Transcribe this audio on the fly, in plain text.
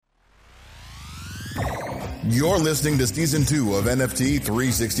You're listening to Season 2 of NFT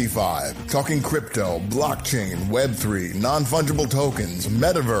 365, talking crypto, blockchain, Web3, non-fungible tokens,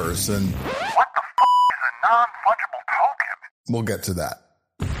 metaverse, and... What the is a non-fungible token? We'll get to that.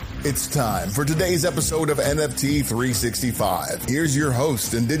 It's time for today's episode of NFT 365. Here's your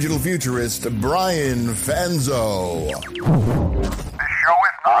host and digital futurist, Brian Fanzo. This show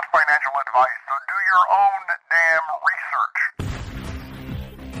is not financial advice, so do your own damn research.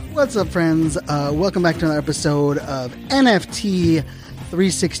 What's up, friends? Welcome back to another episode of NFT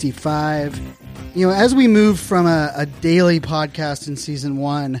 365. You know, as we move from a daily podcast in season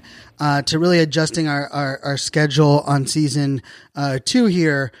 1 to really adjusting our schedule on season 2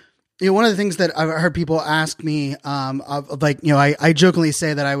 here, you know, one of the things that I've heard people ask me, I jokingly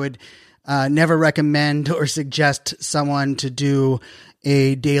say that I would never recommend or suggest someone to do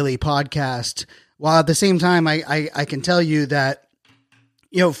a daily podcast, while at the same time, I can tell you that,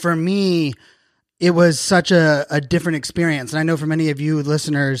 you know, for me, it was such a different experience. And I know for many of you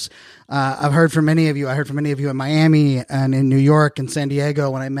listeners, I've heard from many of you. I heard from many of you in Miami and in New York and San Diego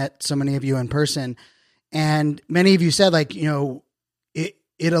when I met so many of you in person. And many of you said, like, you know,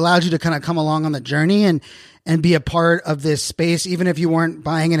 it allowed you to kind of come along on the journey and be a part of this space, even if you weren't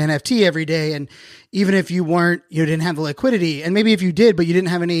buying an NFT every day. And even if you didn't have the liquidity, and maybe if you did, but you didn't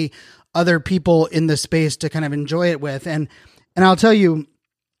have any other people in the space to kind of enjoy it with. And I'll tell you,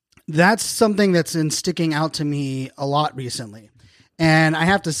 that's something that's been sticking out to me a lot recently. And I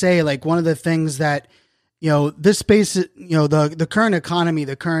have to say, like, one of the things that, you know, this space, you know, the current economy,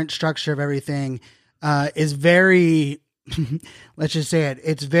 the current structure of everything is very, let's just say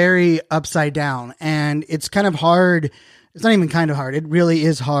it's very upside down, and it's kind of hard. It's not even kind of hard. It really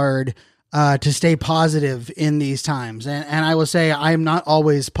is hard to stay positive in these times. And I will say I'm not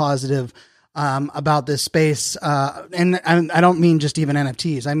always positive about this space. And I don't mean just even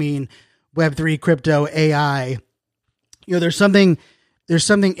NFTs. I mean Web3, crypto, AI. You know, there's something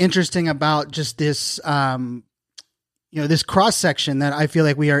interesting about just this, this cross section that I feel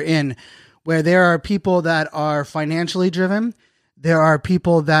like we are in, where there are people that are financially driven. There are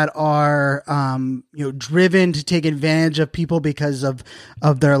people that are, driven to take advantage of people because of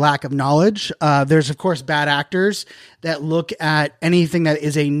their lack of knowledge. There's, of course, bad actors that look at anything that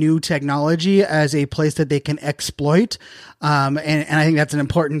is a new technology as a place that they can exploit. And I think that's an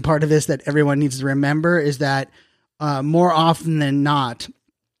important part of this that everyone needs to remember, is that more often than not,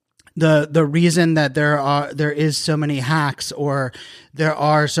 the reason that there is so many hacks or there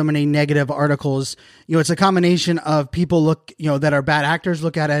are so many negative articles, you know, it's a combination of people that are bad actors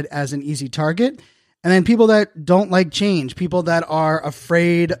look at it as an easy target, and then people that don't like change, people that are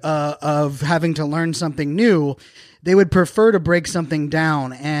afraid of having to learn something new. They would prefer to break something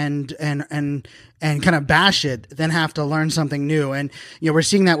down and kind of bash it than have to learn something new. And, you know, we're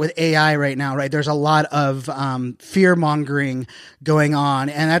seeing that with AI right now, right? There's a lot of fear mongering going on.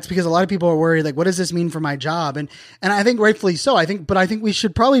 And that's because a lot of people are worried, like, what does this mean for my job? And I think rightfully so. I think we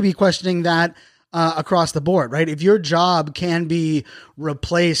should probably be questioning that across the board, right? If your job can be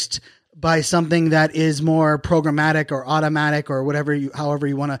replaced by something that is more programmatic or automatic or however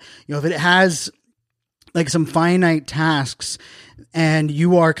you want to, you know, if it has like some finite tasks and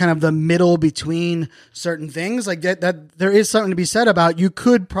you are kind of the middle between certain things, like that there is something to be said about, you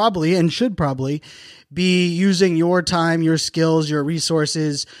could probably and should probably be using your time, your skills, your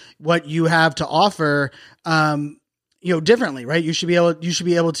resources, what you have to offer, differently, right? You should be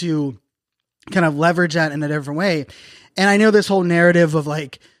able to kind of leverage that in a different way. And I know this whole narrative of,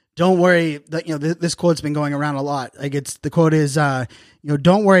 like, don't worry, that, you know, this quote's been going around a lot. Like, the quote is,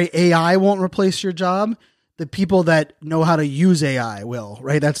 don't worry, AI won't replace your job. The people that know how to use AI will,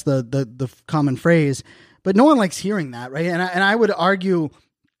 right? That's the common phrase, but no one likes hearing that, right? And I would argue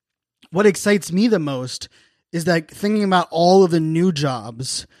what excites me the most is that thinking about all of the new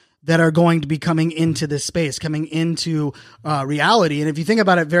jobs that are going to be coming into this space, coming into reality. And if you think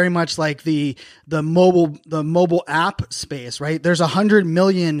about it very much like the mobile app space, right? There's 100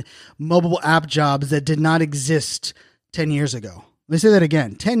 million mobile app jobs that did not exist 10 years ago. Let me say that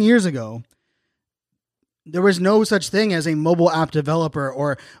again. 10 years ago, there was no such thing as a mobile app developer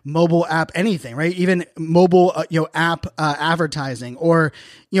or mobile app anything, right? Even mobile app advertising, or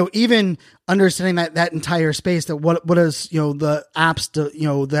even understanding that entire space, that what is the apps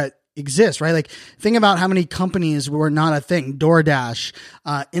that exist, right? Like, think about how many companies were not a thing. DoorDash,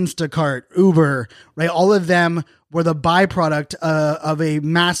 Instacart, Uber, right? All of them were the byproduct of a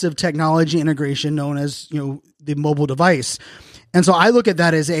massive technology integration known as the mobile device. And so I look at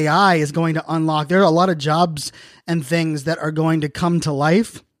that as AI is going to unlock. There are a lot of jobs and things that are going to come to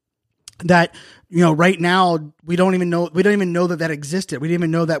life that right now we don't even know that existed. We didn't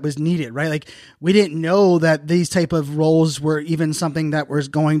even know that was needed, right? Like we didn't know that these type of roles were even something that was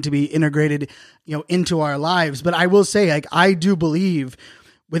going to be integrated, into our lives. But I will say, like, I do believe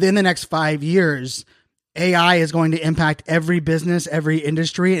within the next 5 years, AI is going to impact every business, every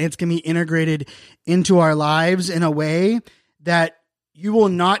industry, and it's going to be integrated into our lives in a way that you will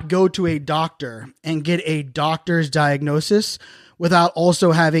not go to a doctor and get a doctor's diagnosis without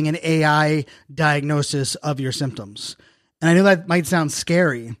also having an AI diagnosis of your symptoms. And I know that might sound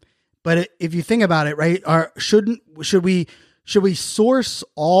scary, but if you think about it, right, should we source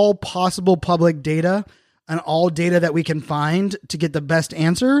all possible public data and all data that we can find to get the best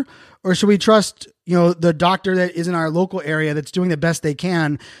answer? Or should we trust, the doctor that is in our local area that's doing the best they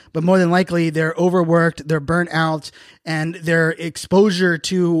can, but more than likely they're overworked, they're burnt out, and their exposure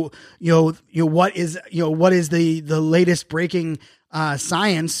to, what is the latest breaking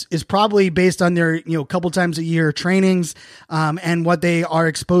science is probably based on their, couple times a year trainings, and what they are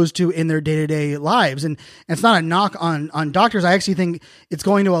exposed to in their day-to-day lives. And it's not a knock on doctors. I actually think it's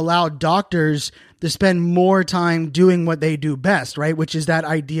going to allow doctors to spend more time doing what they do best, right? Which is that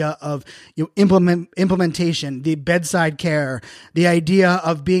idea of implementation, the bedside care, the idea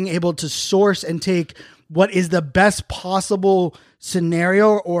of being able to source and take what is the best possible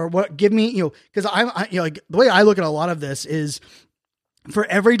scenario, or what give me, because like the way I look at a lot of this is, for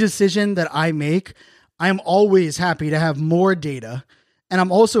every decision that I make, I'm always happy to have more data. And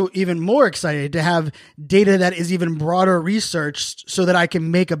I'm also even more excited to have data that is even broader researched so that I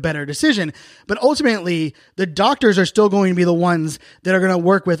can make a better decision. But ultimately, the doctors are still going to be the ones that are going to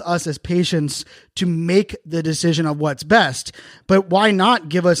work with us as patients to make the decision of what's best. But why not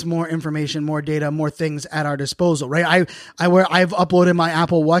give us more information, more data, more things at our disposal, right? I've uploaded my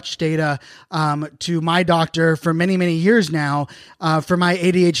Apple Watch data to my doctor for many, many years now for my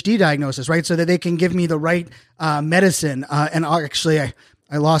ADHD diagnosis, right? So that they can give me the right medicine. And actually, I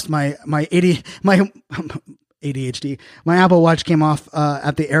lost my ADHD. My Apple Watch came off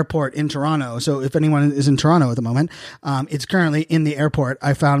at the airport in Toronto. So if anyone is in Toronto at the moment, it's currently in the airport.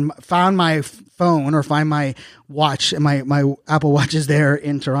 I found my phone, or find my watch, and my Apple Watch is there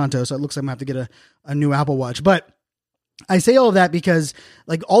in Toronto. So it looks like I'm gonna have to get a new Apple Watch. But I say all of that because,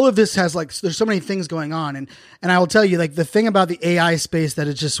 like, all of this has, like, there's so many things going on. And I will tell you, like, the thing about the AI space that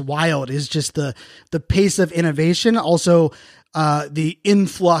is just wild is just the pace of innovation. Also, the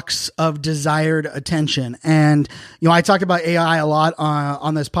influx of desired attention. And, I talked about AI a lot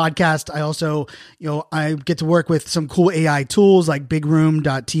on this podcast. I also, I get to work with some cool AI tools like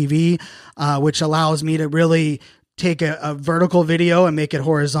bigroom.tv, which allows me to really take a vertical video and make it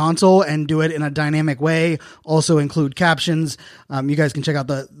horizontal and do it in a dynamic way. Also include captions. You guys can check out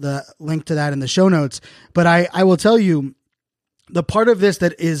the link to that in the show notes. But I will tell you, the part of this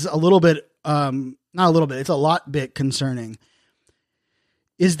that is a little bit, not a little bit, it's a lot bit concerning,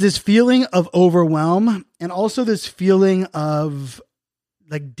 is this feeling of overwhelm, and also this feeling of,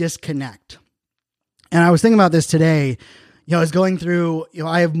 like, disconnect. And I was thinking about this today. I was going through,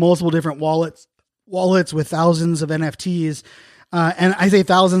 I have multiple different wallets with thousands of NFTs. And I say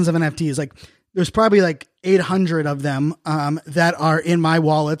thousands of NFTs, like there's probably like 800 of them that are in my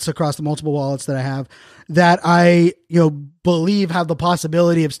wallets across the multiple wallets that I have, that I, believe have the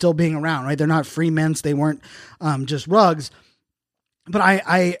possibility of still being around, right? They're not free mints. They weren't just rugs. But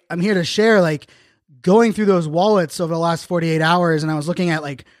I'm here to share, like, going through those wallets over the last 48 hours. And I was looking at,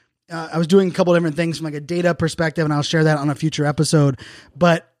 like, I was doing a couple different things from, like, a data perspective, and I'll share that on a future episode.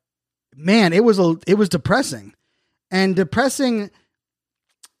 But man, it was depressing, and depressing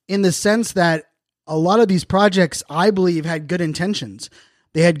in the sense that a lot of these projects, I believe, had good intentions.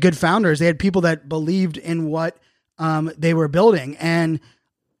 They had good founders. They had people that believed in what they were building. And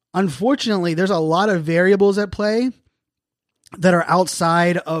unfortunately, there's a lot of variables at play that are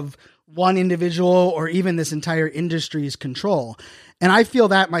outside of one individual or even this entire industry's control. And I feel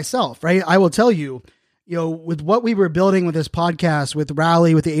that myself, right? I will tell you, with what we were building with this podcast, with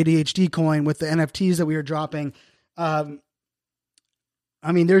Rally, with the ADHD coin, with the NFTs that we were dropping, there's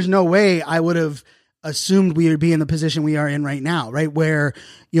no way I would have assumed we would be in the position we are in right now, right? Where,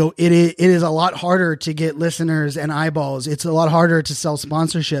 it is a lot harder to get listeners and eyeballs. It's a lot harder to sell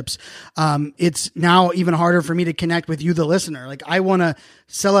sponsorships. It's now even harder for me to connect with you, the listener. Like, I want to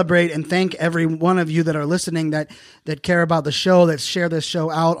celebrate and thank every one of you that are listening, that care about the show, that share this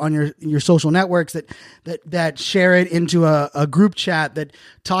show out on your social networks, that share it into a group chat, that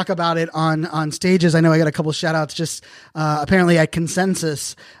talk about it on stages. I know I got a couple shout outs just apparently at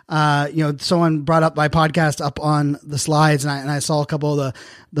Consensus. Someone brought up my podcast up on the slides, and I saw a couple of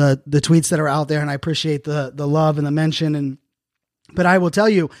the tweets that are out there, and I appreciate the love and the mention. But I will tell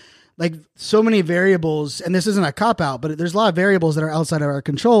you, like so many variables, and this isn't a cop out, but there's a lot of variables that are outside of our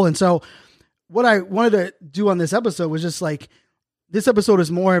control. And so what I wanted to do on this episode was just like, this episode is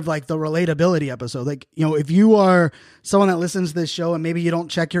more of like the relatability episode. Like, you know, if you are someone that listens to this show and maybe you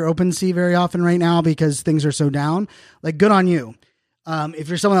don't check your OpenSea very often right now because things are so down, like good on you. If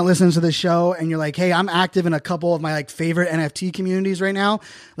you're someone that listens to this show and you're like, hey, I'm active in a couple of my like favorite NFT communities right now,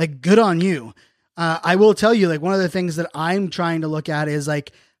 like good on you. I will tell you, like one of the things that I'm trying to look at is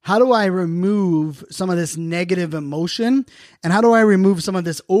like, how do I remove some of this negative emotion and how do I remove some of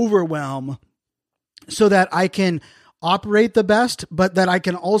this overwhelm so that I can operate the best, but that I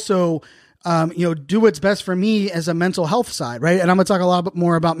can also, do what's best for me as a mental health side, right? And I'm going to talk a lot bit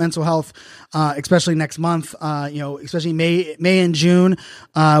more about mental health, especially next month, especially May and June,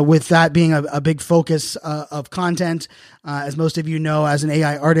 with that being a big focus of content. As most of you know, as an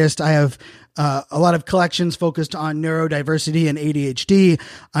AI artist, I have a lot of collections focused on neurodiversity and ADHD.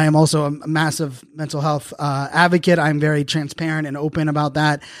 I am also a massive mental health advocate. I'm very transparent and open about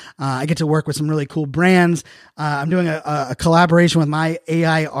that. I get to work with some really cool brands. I'm doing a collaboration with my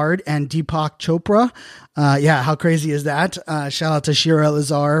AI art and Deepak Chopra. How crazy is that? Shout out to Shira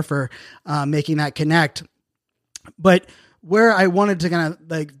Lazar for making that connect. But where I wanted to kind of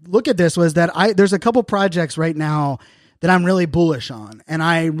like look at this was that there's a couple projects right now that I'm really bullish on, and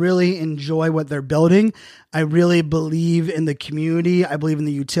I really enjoy what they're building. I really believe in the community. I believe in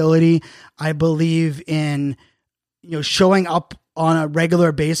the utility. I believe in, showing up on a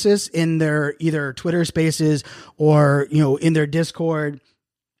regular basis in their either Twitter spaces or, in their Discord,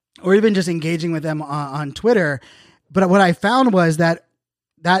 or even just engaging with them on Twitter. But what I found was that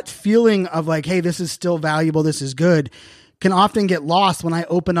feeling of like, hey, this is still valuable, this is good, can often get lost when I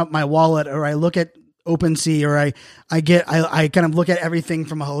open up my wallet or I look at OpenSea, or I kind of look at everything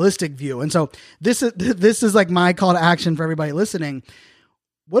from a holistic view. And so this is like my call to action for everybody listening.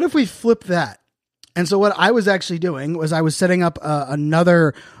 What if we flip that? And so what I was actually doing was I was setting up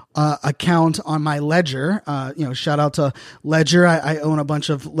another account on my Ledger. Shout out to Ledger. I own a bunch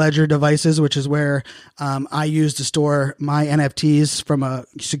of Ledger devices, which is where I use to store my NFTs. From a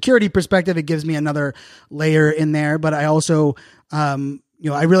security perspective, it gives me another layer in there. But I also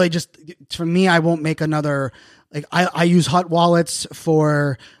I really just, for me, I won't make another, like I use hot wallets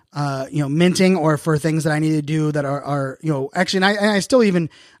for, minting or for things that I need to do that are actually, and I still even,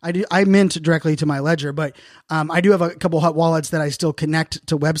 I mint directly to my Ledger, but, I do have a couple hot wallets that I still connect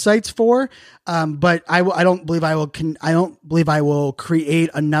to websites for. But I don't believe I will create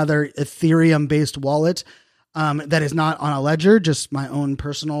another Ethereum based wallet, that is not on a Ledger, just my own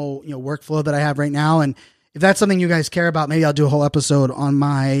personal, workflow that I have right now. And if that's something you guys care about, maybe I'll do a whole episode on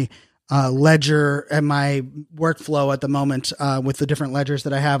my Ledger and my workflow at the moment with the different ledgers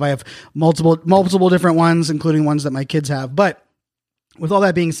that I have. I have multiple different ones, including ones that my kids have. But with all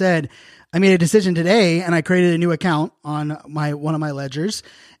that being said, I made a decision today and I created a new account on one of my ledgers,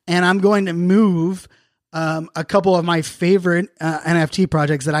 and I'm going to move a couple of my favorite NFT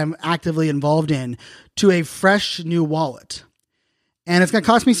projects that I'm actively involved in to a fresh new wallet. And it's going to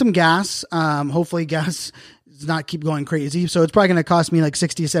cost me some gas. Hopefully gas does not keep going crazy. So it's probably going to cost me like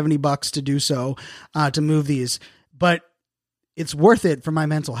 $60, $70 to do so, to move these, but it's worth it for my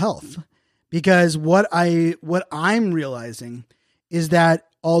mental health, because what I'm realizing is that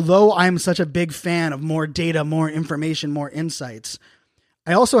although I'm such a big fan of more data, more information, more insights,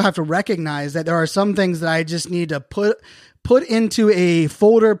 I also have to recognize that there are some things that I just need to put into a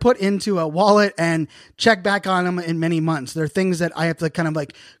folder, put into a wallet, and check back on them in many months. There are things that I have to kind of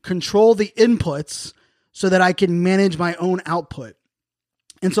like control the inputs so that I can manage my own output.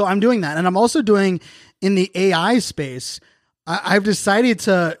 And so I'm doing that. And I'm also doing in the AI space. I've decided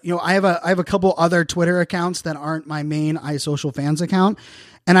to, I have a couple other Twitter accounts that aren't my main iSocial Fans account.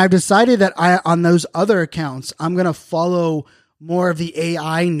 And I've decided that on those other accounts, I'm going to follow more of the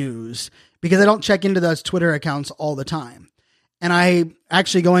AI news, because I don't check into those Twitter accounts all the time. And I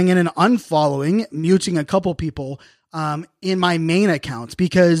actually going in and unfollowing, muting a couple people in my main accounts,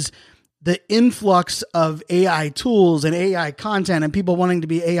 because the influx of AI tools and AI content and people wanting to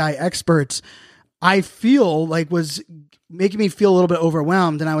be AI experts, I feel like was making me feel a little bit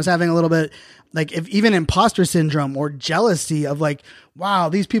overwhelmed. And I was having a little bit like even imposter syndrome or jealousy of like, wow,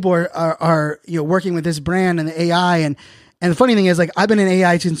 these people are working with this brand and the AI. And the funny thing is, like, I've been in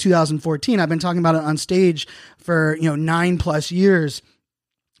AI since 2014. I've been talking about it on stage for, 9+ years.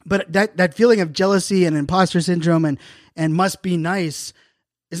 But that feeling of jealousy and imposter syndrome and must be nice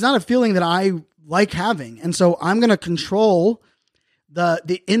is not a feeling that I like having. And so I'm going to control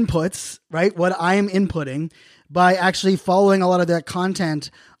the inputs, right? What I am inputting by actually following a lot of that content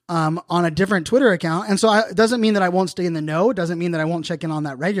on a different Twitter account. And so it doesn't mean that I won't stay in the know. It doesn't mean that I won't check in on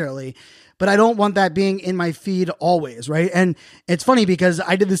that regularly, but I don't want that being in my feed always. Right. And it's funny because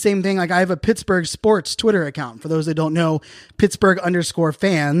I did the same thing. Like I have a Pittsburgh sports Twitter account. For those that don't know,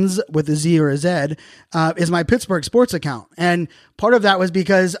 Pittsburgh_fans with a Z or a Z is my Pittsburgh sports account. And part of that was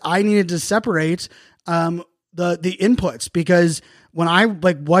because I needed to separate, the inputs, because when I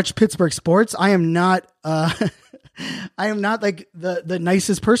like watch Pittsburgh sports, I am not, I am not like the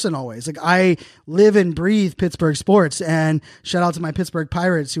nicest person always. Like I live and breathe Pittsburgh sports, and shout out to my Pittsburgh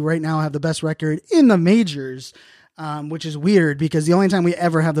Pirates, who right now have the best record in the majors, which is weird because the only time we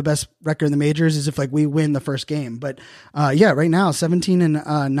ever have the best record in the majors is if like we win the first game. But yeah, right now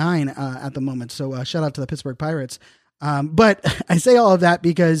 17-9 at the moment. So shout out to the Pittsburgh Pirates. But I say all of that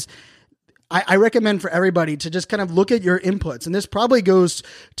because I recommend for everybody to just kind of look at your inputs, and this probably goes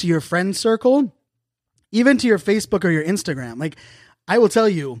to your friend circle, even to your Facebook or your Instagram. Like I will tell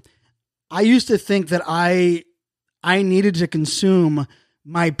you, I used to think that I needed to consume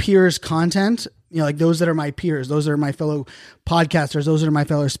my peers' content, like those that are my peers, those are my fellow podcasters, those are my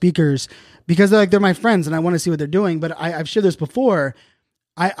fellow speakers, because they're my friends and I want to see what they're doing. But I've shared this before.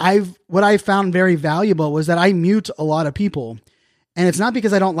 What I found very valuable was that I mute a lot of people. And it's not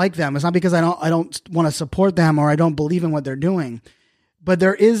because I don't like them. It's not because I don't want to support them or I don't believe in what they're doing. But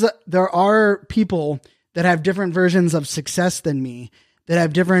there are people that have different versions of success than me, that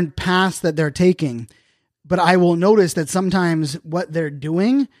have different paths that they're taking. But I will notice that sometimes what they're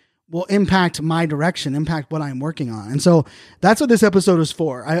doing will impact my direction, impact what I'm working on. And so that's what this episode is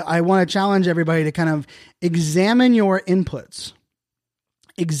for. I want to challenge everybody to kind of examine your inputs.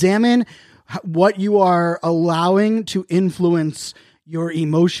 Examine what you are allowing to influence your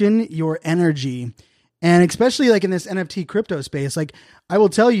emotion, your energy. And especially like in this NFT crypto space, like I will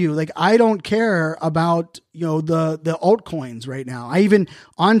tell you, like, I don't care about, the altcoins right now. I even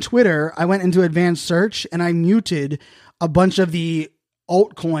on Twitter, I went into advanced search and I muted a bunch of the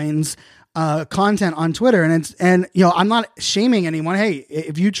altcoins, content on Twitter. And I'm not shaming anyone. Hey,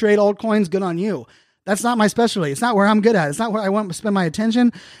 if you trade altcoins, good on you. That's not my specialty. It's not where I'm good at. It's not where I want to spend my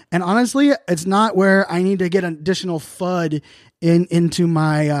attention. And honestly, it's not where I need to get additional FUD into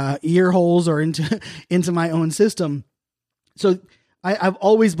my ear holes or into my own system. So I've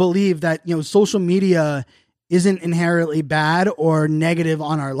always believed that, social media isn't inherently bad or negative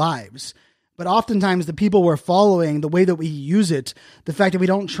on our lives. But oftentimes the people we're following, the way that we use it, the fact that we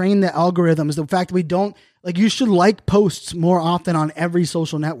don't train the algorithms, the fact that we don't, like, you should like posts more often on every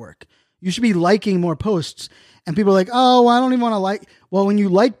social network. You should be liking more posts. And people are like, oh, well, I don't even want to like. Well, when you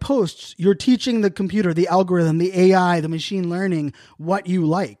like posts, you're teaching the computer, the algorithm, the AI, the machine learning what you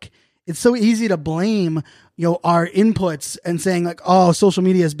like. It's so easy to blame, our inputs and saying like, oh, social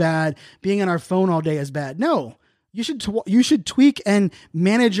media is bad. Being on our phone all day is bad. No, you should tweak and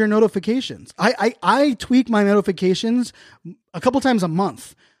manage your notifications. I tweak my notifications a couple times a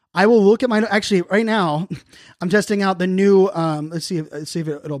month. I will look at actually right now, I'm testing out the new, let's see if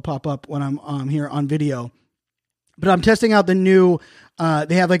it'll pop up when I'm here on video, but I'm testing out the new,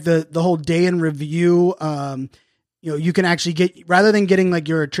 they have like the whole day in review. You can actually get, rather than getting like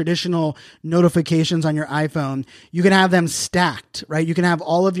your traditional notifications on your iPhone, you can have them stacked, right? You can have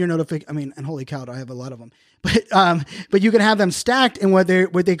all of your and holy cow, I have a lot of them. But you can have them stacked in what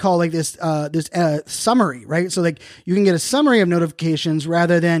they call like this summary, right? So like you can get a summary of notifications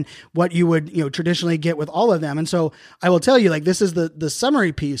rather than what you would, traditionally get with all of them. And so I will tell you, like, this is the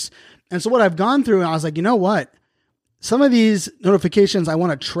summary piece. And so what I've gone through, and I was like, you know what? Some of these notifications I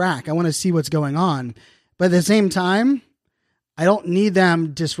want to track. I want to see what's going on. But at the same time, I don't need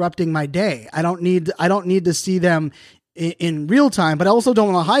them disrupting my day. I don't need to see them in real time, but I also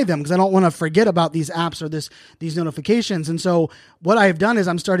don't want to hide them because I don't want to forget about these apps or these notifications. And so what I've done is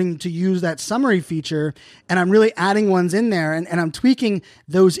I'm starting to use that summary feature, and I'm really adding ones in there, and I'm tweaking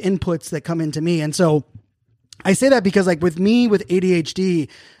those inputs that come into me. And so I say that because, like, with me with ADHD,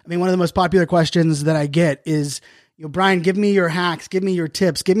 one of the most popular questions that I get is, Brian, give me your hacks, give me your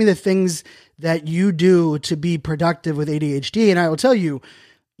tips, give me the things that you do to be productive with ADHD. And I will tell you,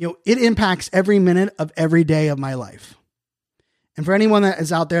 it impacts every minute of every day of my life. And for anyone that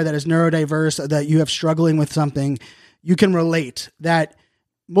is out there that is neurodiverse, that you have struggling with something, you can relate that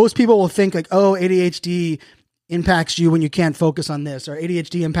most people will think like, oh, ADHD impacts you when you can't focus on this, or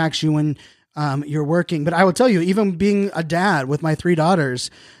ADHD impacts you when you're working. But I will tell you, even being a dad with my 3 daughters,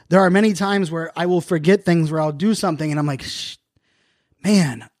 there are many times where I will forget things, where I'll do something and I'm like,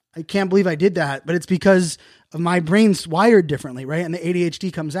 man, I can't believe I did that. But it's because of my brain's wired differently, right? And the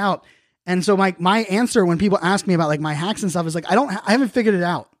ADHD comes out. And so my answer when people ask me about like my hacks and stuff is like, I haven't figured it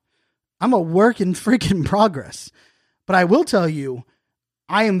out. I'm a work in freaking progress. But I will tell you,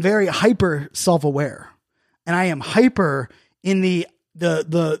 I am very hyper self-aware, and I am hyper in the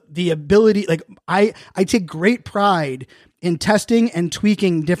ability. Like I take great pride in testing and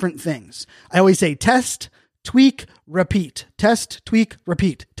tweaking different things. I always say test, tweak, repeat, test, tweak,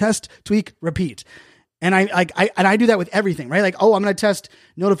 repeat, test, tweak, repeat. And I do that with everything, right? Like, oh, I'm going to test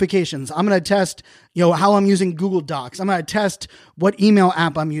notifications. I'm going to test, how I'm using Google Docs. I'm going to test what email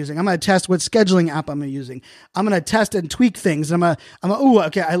app I'm using. I'm going to test what scheduling app I'm using. I'm going to test and tweak things.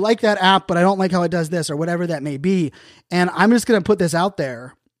 Okay, I like that app, but I don't like how it does this or whatever that may be. And I'm just going to put this out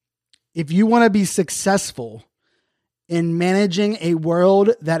there. If you want to be successful in managing a world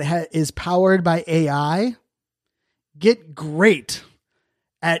that is powered by AI, get great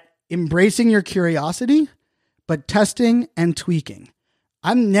at embracing your curiosity, but testing and tweaking.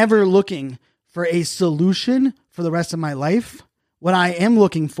 I'm never looking for a solution for the rest of my life. What I am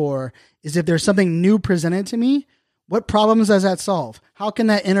looking for is if there's something new presented to me, what problems does that solve? How can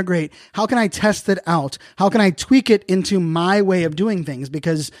that integrate? How can I test it out? How can I tweak it into my way of doing things?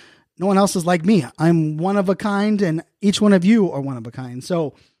 Because no one else is like me. I'm one of a kind, and each one of you are one of a kind.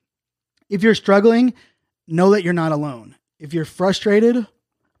 So if you're struggling, know that you're not alone. If you're frustrated,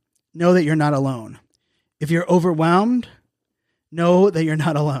 know that you're not alone. If you're overwhelmed, know that you're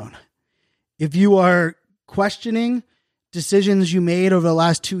not alone. If you are questioning decisions you made over the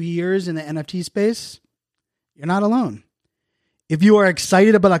last 2 years in the NFT space, you're not alone. If you are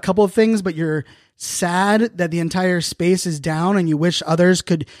excited about a couple of things, but you're sad that the entire space is down and you wish others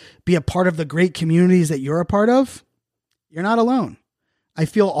could be a part of the great communities that you're a part of, you're not alone. I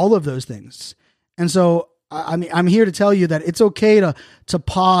feel all of those things. And so I'm here to tell you that it's okay to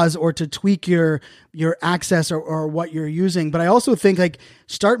pause or to tweak your access or what you're using. But I also think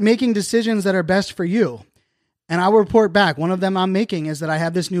start making decisions that are best for you. And I'll report back. One of them I'm making is that I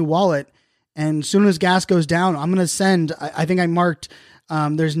have this new wallet, and as soon as gas goes down, I'm going to send, I think I marked,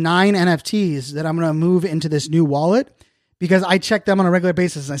 there's 9 NFTs that I'm going to move into this new wallet, because I check them on a regular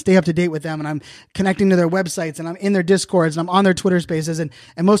basis and I stay up to date with them, and I'm connecting to their websites and I'm in their Discords and I'm on their Twitter spaces. And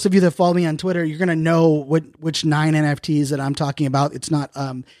most of you that follow me on Twitter, you're going to know which 9 NFTs that I'm talking about. It's not,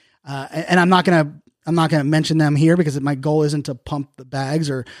 and I'm not going to mention them here because my goal isn't to pump the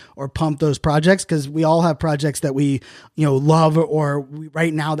bags or pump those projects, because we all have projects that we, love or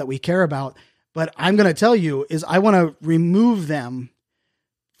right now that we care about. But I'm going to tell you is I want to remove them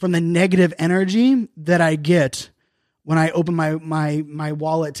from the negative energy that I get when I open my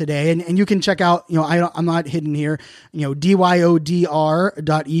wallet today. And you can check out, I'm not hidden here, dydr.eth,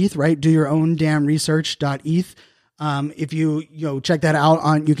 right? Do your own damn research.eth. If you check that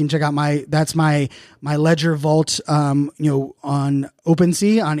out you can check out that's my Ledger Vault, on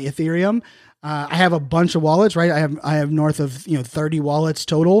OpenSea on Ethereum. I have a bunch of wallets, right? I have north of 30 wallets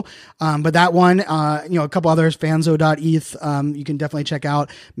total. But that one, a couple others, fanzo.eth, you can definitely check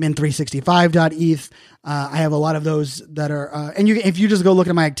out, min365.eth. I have a lot of those that are, and if you just go look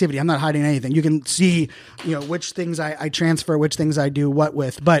at my activity, I'm not hiding anything. You can see, which things I transfer, which things I do what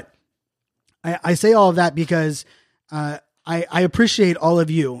with. But I say all of that because I appreciate all of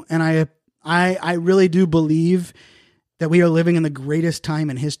you, and I really do believe that we are living in the greatest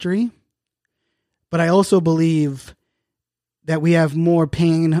time in history. But I also believe that we have more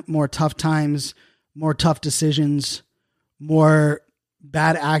pain, more tough times, more tough decisions, more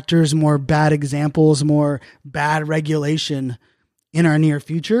bad actors, more bad examples, more bad regulation in our near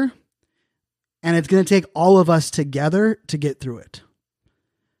future. And it's going to take all of us together to get through it.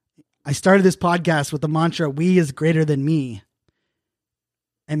 I started this podcast with the mantra, we is greater than me.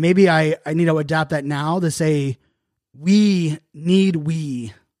 And maybe I need to adapt that now to say, we need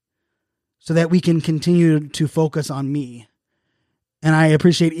we, so that we can continue to focus on me. And I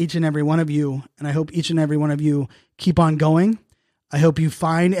appreciate each and every one of you. And I hope each and every one of you keep on going. I hope you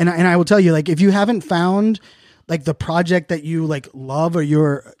find, and I will tell you, if you haven't found the project that you love or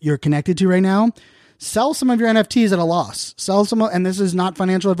you're connected to right now, sell some of your NFTs at a loss. Sell some, and this is not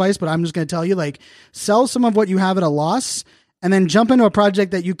financial advice, but I'm just going to tell you, sell some of what you have at a loss, and then jump into a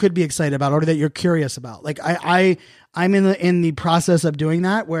project that you could be excited about or that you're curious about. I'm in the process of doing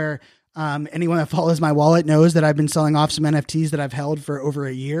that, where anyone that follows my wallet knows that I've been selling off some NFTs that I've held for over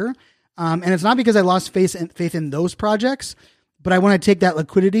a year. And it's not because I lost faith in those projects, but I want to take that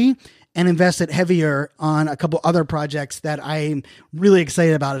liquidity and invest it heavier on a couple other projects that I'm really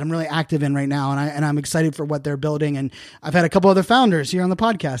excited about. I'm really active in right now. And I'm excited for what they're building. And I've had a couple other founders here on the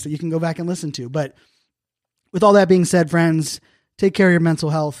podcast that you can go back and listen to. But with all that being said, friends, take care of your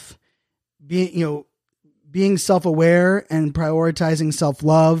mental health. Being self-aware and prioritizing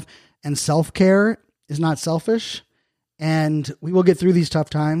self-love and self-care is not selfish, and we will get through these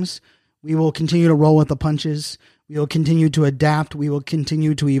tough times. We will continue to roll with the punches. We will continue to adapt. We will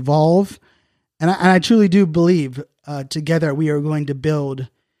continue to evolve. And I truly do believe together we are going to build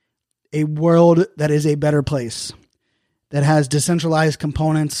a world that is a better place, that has decentralized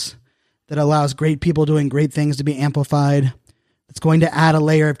components, that allows great people doing great things to be amplified. It's going to add a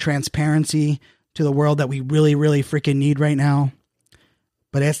layer of transparency to the world that we really, really freaking need right now.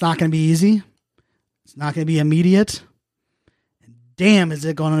 But it's not going to be easy. It's not going to be immediate. And damn, is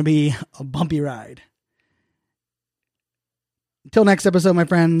it going to be a bumpy ride. Until next episode, my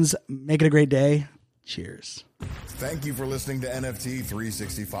friends, make it a great day. Cheers. Thank you for listening to NFT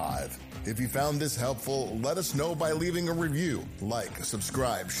 365. If you found this helpful, let us know by leaving a review, like,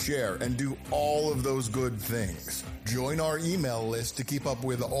 subscribe, share, and do all of those good things. Join our email list to keep up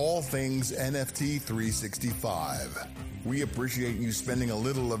with all things NFT 365. We appreciate you spending a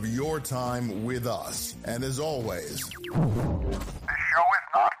little of your time with us. And as always, The